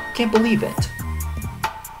 Can't believe it.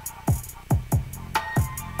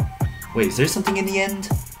 Wait, is there something in the end?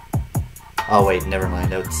 Oh wait, never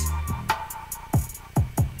mind. It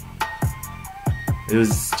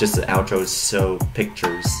was just an outro, so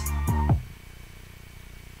pictures.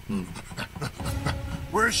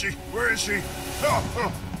 Where is she? Where is she?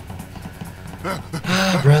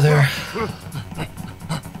 Ah, brother.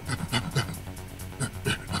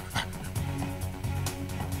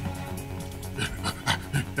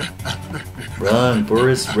 Run,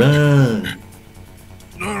 Boris, run!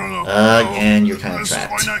 No. And you're kind of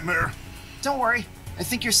trapped. This is my nightmare. Don't worry. I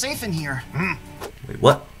think you're safe in here. Wait,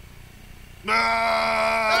 what? Are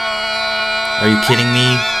you kidding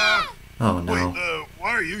me? Oh no. Wait,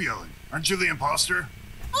 why are you yelling? Aren't you the imposter?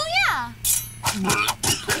 Oh yeah.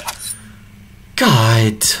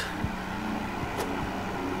 God.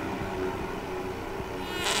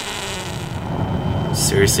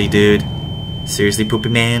 Seriously, dude? Seriously, Poopy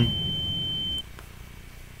Man?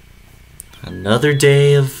 Another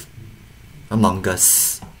day of Among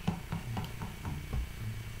Us.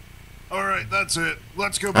 Alright, that's it.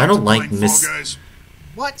 Let's go back I don't to like playing Fall Guys.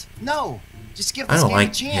 What? No. Just give I this don't game like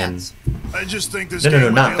a chance. I just think this No, game no,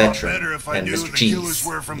 would not be a lot veteran. better if I And knew Mr. who the Cheese. killers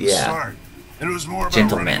were from the Yeah. start. And it was more about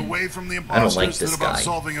Gentleman. running away from the I don't imposters like this than about guy.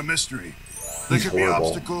 solving a mystery. There He's could be horrible.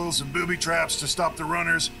 obstacles and booby traps to stop the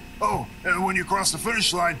runners. Oh, and when you cross the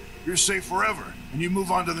finish line, you're safe forever, and you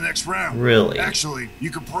move on to the next round. Really? Actually,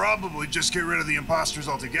 you could probably just get rid of the imposters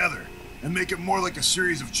altogether, and make it more like a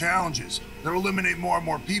series of challenges that eliminate more and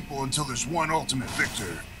more people until there's one ultimate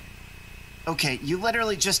victor. Okay, you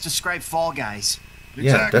literally just described Fall Guys.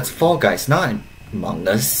 Yeah, that's Fall Guys, not Among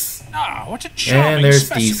Us. Ah, what a charming And there's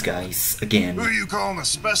specimen. these guys again. Who are you calling a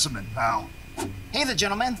specimen, pal? Hey there,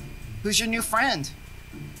 gentlemen. Who's your new friend?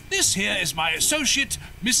 This here is my associate,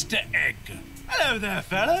 Mr. Egg. Hello there,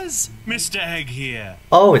 fellas. Mr. Egg here.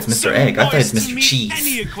 Oh, it's Mr. So Egg. I thought nice it's to Mr. meet Cheese.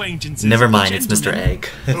 any acquaintances Never of the mind, it's Mr. gentleman. Egg.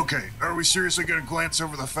 Okay, are we seriously gonna glance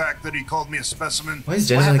over the fact that he called me a specimen? Why is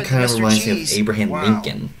Gentleman kind of Mr. reminds me of Cheese? Abraham Wow.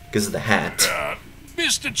 Lincoln because of the hat.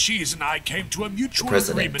 Mr. Cheese and I came to a mutual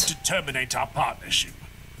President. agreement to terminate our partnership.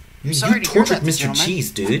 You Sorry to hear tortured about this, Mr. gentlemen.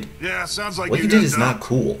 Cheese, dude. Yeah, sounds like What you you did got is done. not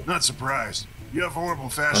cool. Not surprised. You have horrible I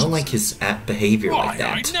fashion. don't like his behavior Why, like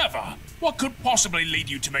I that. never. What could possibly lead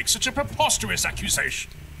you to make such a preposterous accusation?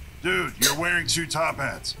 Dude, you're wearing 2 top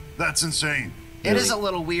hats. That's insane. It is a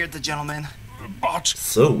little weird, the gentleman. But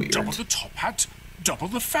So weird. double the top hat, double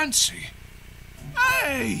the fancy.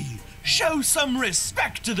 Hey! Show some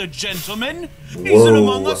respect to the gentleman. He's Whoa. an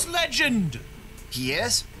Among Us legend. He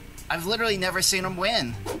is? I've literally never seen him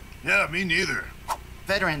win. Yeah, me neither.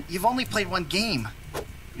 Veteran, you've only played one game.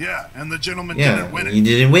 Yeah, and the gentleman Yeah, didn't win it. he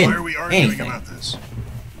didn't win Why are we arguing anything. about this?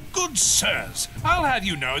 Good sirs, I'll have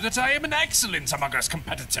you know that I am an excellent Among Us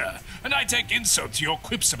competitor, and I take insult to your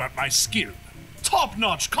quips about my skill.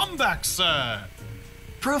 Top-notch comeback, sir.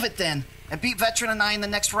 Prove it then, and beat Veteran and I in the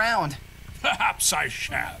next round. Perhaps I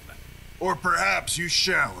shall. Or perhaps you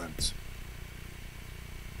shalln't.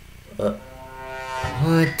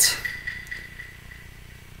 What?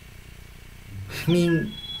 I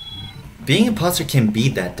mean, being a imposter can be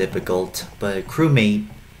that difficult, but a crewmate...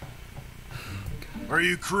 Are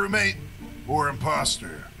you crewmate or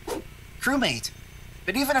imposter? Crewmate.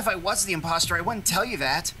 But even if I was the imposter, I wouldn't tell you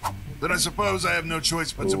that. Then I suppose I have no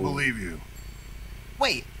choice but to believe you.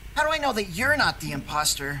 Wait, how do I know that you're not the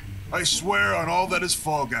imposter? I swear on all that is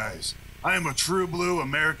Fall Guys, I am a true blue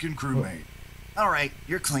American crewmate. Alright,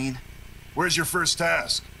 you're clean. Where's your first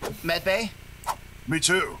task? Medbay? Me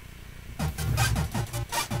too.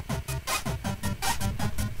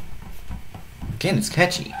 Again, it's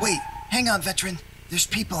catchy. Wait, hang on, Veteran. There's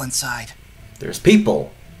people inside. There's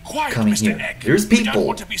people Quiet, coming Mr. here. Egg. There's We don't people.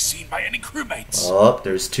 want to be seen by any crewmates. Oh,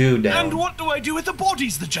 there's 2 down. And what do I do with the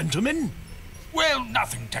bodies, the gentleman? Well,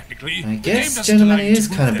 nothing technically. I The game guess doesn't Gentleman allow you is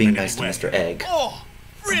to kind of move being them in nice to any Mr. way. Egg. Oh,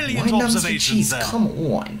 brilliant Why not Mr. observations Cheese? there. Come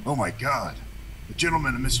on. Oh my god. The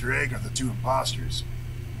gentleman and Mr. Egg are the 2 imposters.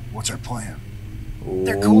 What's our plan?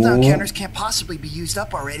 Their cooldown Ooh. counters can't possibly be used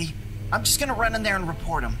up already. I'm just gonna run in there and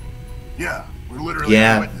report him. Yeah, we're literally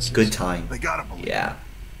witnesses. Good time. They gotta believe. Yeah.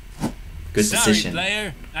 Good Sorry, decision.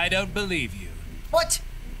 player. I don't believe you. What?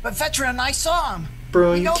 But Veteran, I saw him. Bro,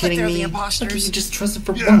 are we you know kidding that they're me? the imposters. Like, you just trust him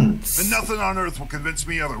for once. And nothing on earth will convince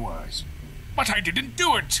me otherwise. But I didn't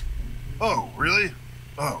do it. Oh, really?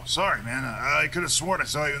 Oh, sorry, man. I could have sworn I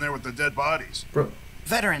saw you in there with the dead bodies. Bro.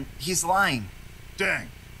 Veteran, he's lying. Dang,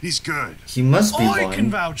 he's good. He must be I lying. can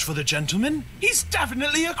vouch for the gentleman. He's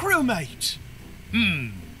definitely a crewmate.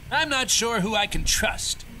 I'm not sure who I can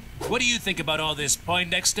trust. What do you think about all this,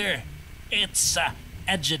 Poindexter? It's,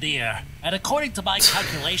 engineer. And according to my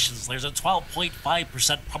calculations, there's a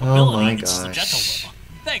 12.5% probability it's the gentleman.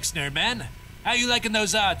 Thanks, Nerdman. How you liking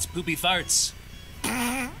those odds, poopy farts?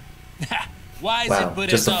 Why is it put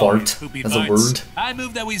just as a fart poopy as farts? a word. I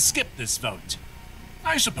move that we skip this vote.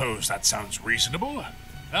 I suppose that sounds reasonable.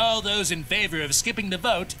 All those in favor of skipping the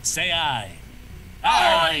vote, say aye.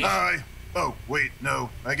 Aye! Aye. Oh, wait, no.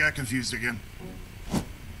 I got confused again.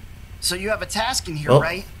 So you have a task in here, Oh,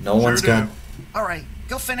 right? no one's got... Alright,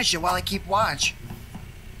 go finish it while I keep watch.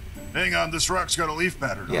 Hang on, this rock's got a leaf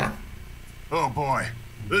pattern on it. Yeah. Oh boy,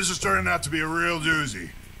 this is turning out to be a real doozy.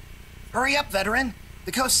 Hurry up, Veteran.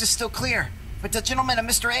 The coast is still clear, but the gentleman and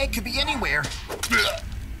Mr. A could be anywhere.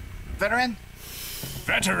 Veteran?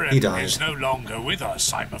 Veteran He died. is no longer with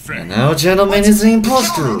us, I'm afraid. And now gentleman is an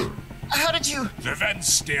imposter. How did you... The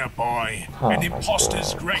vents, dear boy. Oh An my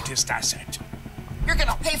imposter's God. greatest asset. You're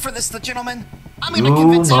gonna pay for this, the gentleman. I'm gonna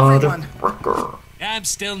convince everyone. Motherfucker. I'm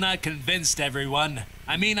still not convinced, everyone.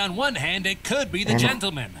 I mean, on one hand, it could be the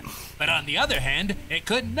gentleman. But on the other hand, it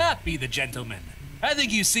could not be the gentleman. I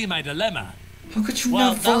think you see my dilemma. How could you Well,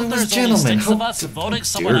 not now follow this there's only gentleman? 6 How of us. Voting dare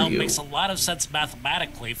someone out you? makes a lot of sense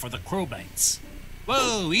mathematically for the crewmates.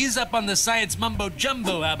 Whoa, ease up on the science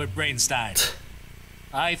mumbo-jumbo, Albert Brainstein.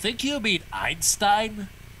 I think you mean Einstein?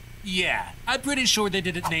 Yeah, I'm pretty sure they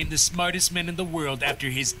didn't name the smartest man in the world after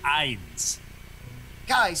his Eins.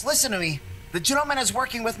 Guys, listen to me. The gentleman is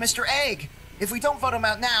working with Mr. Egg. If we don't vote him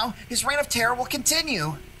out now, his reign of terror will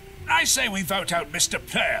continue. I say we vote out Mr.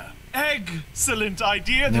 Player. Excellent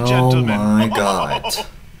idea, the Oh gentleman. my God.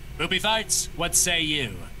 Poopy farts, what say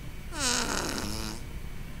you?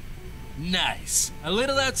 Nice. A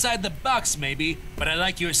little outside the box, maybe, but I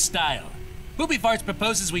like your style. Poopy farts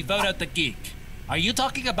proposes we vote out the geek. Are you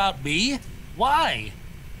talking about me? Why?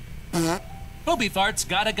 Poopy farts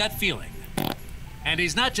got a gut feeling. And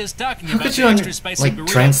he's not just talking How about could the you extra spicy like burrito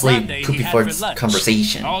translate grande Poopy he had for Fart's lunch.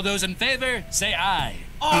 conversation? All those in favor, say aye.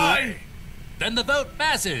 Aye! Then the vote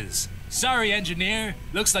passes. Sorry, engineer.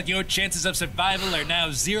 Looks like your chances of survival are now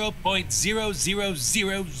 0.0000.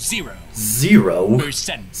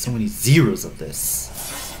 0%. So many zeros of this.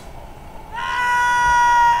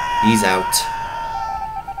 He's out.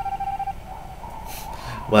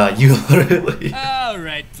 Wow, you literally All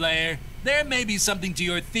right, player. There may be something to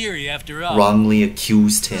your theory after all. wrongly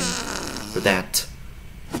accused him for that.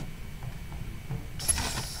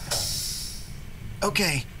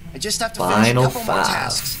 Okay, I just have to finish a Final couple more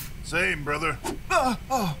tasks. 5. Same, brother.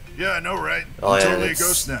 Oh, Yeah, I know, right? Oh, I'm yeah, totally a it's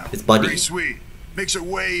ghost now. his buddy. Very sweet. Makes it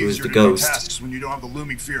way Who's easier the to ghost? do tasks when you don't have the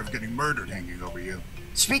looming fear of getting murdered hanging over you.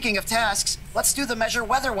 speaking of tasks, let's do the measure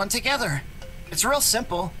weather one together. It's real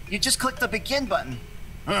simple. You just click the begin button.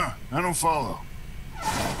 Huh, I don't follow.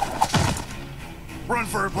 Run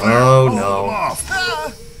for it, player. Oh, Hold no. them off.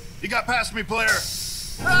 Ah! You got past me, player.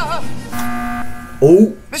 Ah!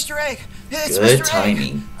 Oh, Mr. Egg! It's good Mr.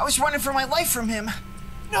 timing. Egg! I was running for my life from him.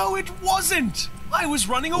 No, it wasn't. I was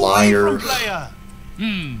running away Liar. from Player.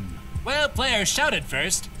 Well, player shouted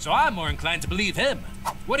first, so I'm more inclined to believe him.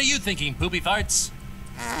 What are you thinking, Poopy Farts?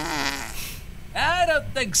 I don't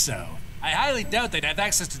think so. I highly doubt they'd have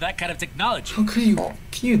access to that kind of technology. How can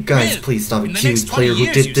you guys Really? please stop In the accusing next player 20 who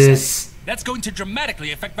years, did you this? say? That's going to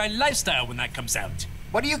dramatically affect my lifestyle when that comes out.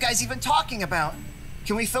 What are you guys even talking about?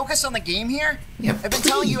 Can we focus on the game here? Yeah, I've been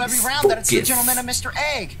telling you every please, round that it's the focus. gentleman and Mr.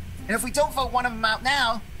 Egg. And if we don't vote one of them out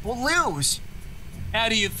now, we'll lose. How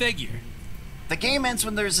do you figure? The game ends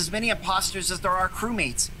when there's as many imposters as there are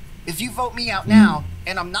crewmates. If you vote me out now,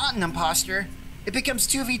 and I'm not an imposter, it becomes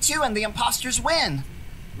 2v2 and the imposters win.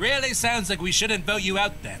 Really sounds like we shouldn't vote you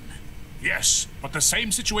out then. Yes, but the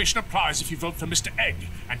same situation applies if you vote for Mr. Egg,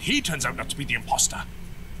 and he turns out not to be the imposter.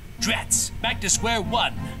 Drats, back to square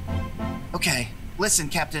one. Okay, listen,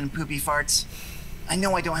 Captain Poopy Farts. I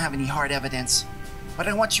know I don't have any hard evidence, but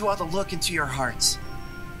I want you all to look into your hearts.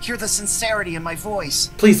 Hear the sincerity in my voice.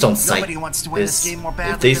 Please don't cite Nobody wants to win this game more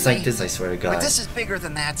badly If they than cite me. this, I swear to God, But this is bigger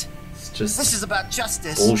than that. it's just This is about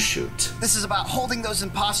justice. bullshit. This is about holding those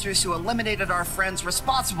imposters who eliminated our friends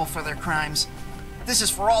responsible for their crimes. This is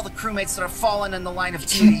for all the crewmates that have fallen in the line of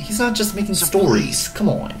duty. He's not just making stories. Come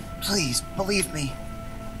on. Please, believe me.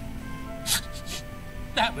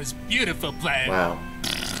 That was beautiful, Blair. Wow.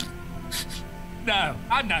 No,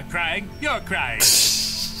 I'm not crying. You're crying.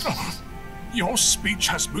 Your speech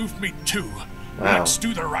has moved me too. Wow. Let's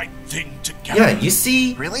do the right thing together. Yeah, you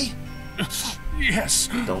see? Really? Yes.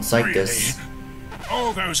 Don't cite this.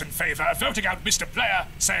 All those in favor of voting out Mr. Blair,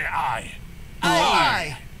 say aye.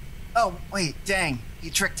 Aye. Oh, wait, dang.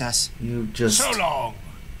 You tricked us. You just... So long,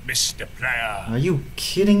 Mr. Blair. Are you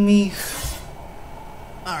kidding me?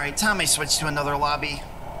 Alright, time I switch to another lobby.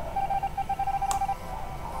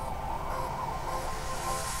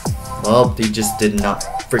 Well, they just did not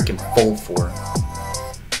freaking fall for.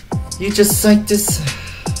 You just psyched this.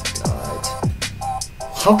 God.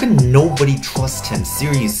 How can nobody trust him?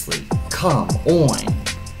 Seriously. Come on.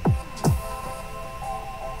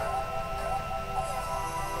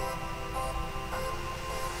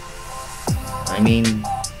 I mean,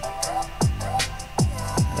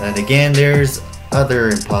 and again, there's other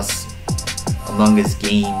Among Us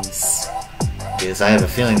games. Because I have a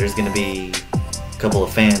feeling there's gonna be a couple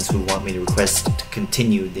of fans who want me to request to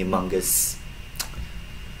continue the Among Us.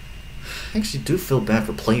 I actually do feel bad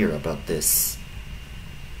for Player about this.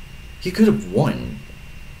 He could have won.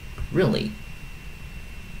 Really.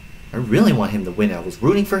 I really want him to win. I was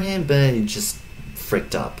rooting for him, but it just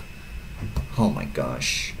fricked up. Oh my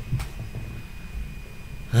gosh.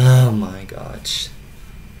 Oh my gosh.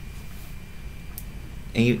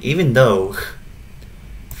 And even though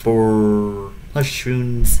for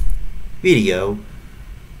PlushToons video,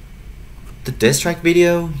 the diss track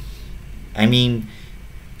video, I mean,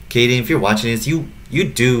 Kaden, if you're watching this, you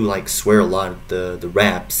do like swear a lot of the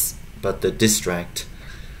raps about the diss track.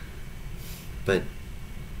 But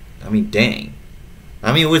I mean, dang.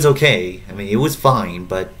 I mean, it was okay. I mean, it was fine,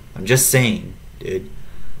 but I'm just saying, dude.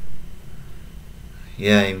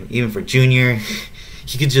 Yeah, even for Junior,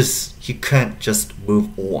 he can't just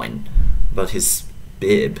move on about his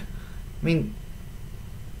bib. I mean,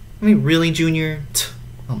 really, Junior?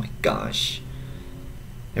 Oh my gosh.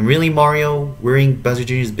 And really, Mario, wearing Bowser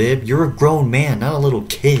Jr.'s bib? You're a grown man, not a little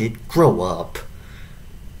kid. Grow up.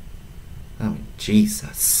 I mean,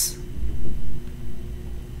 Jesus.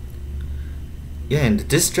 Yeah, and the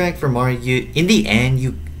diss track for Mario, in the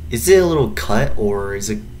end, is it a little cut or is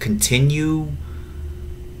it continue?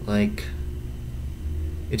 Like,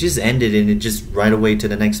 it just ended and it just right away to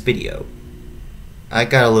the next video. I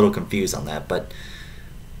got a little confused on that, but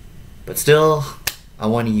still, I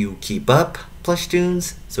want you to keep up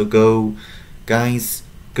PlushToons. So go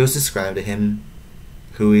subscribe to him,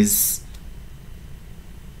 who is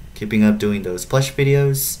keeping up doing those plush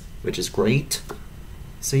videos, which is great.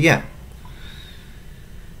 So yeah.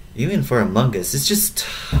 Even for Among Us, it's just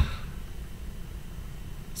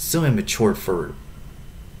so immature for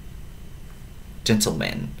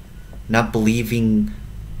gentlemen. Not believing.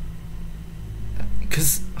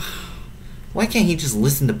 Because why can't he just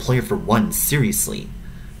listen to Player for One? Seriously.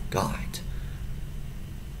 God.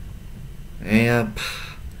 Yep.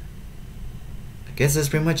 I guess that's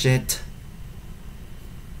pretty much it.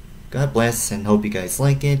 God bless and hope you guys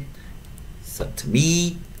like it. It's up to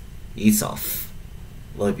me. Peace off.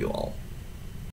 Love you all.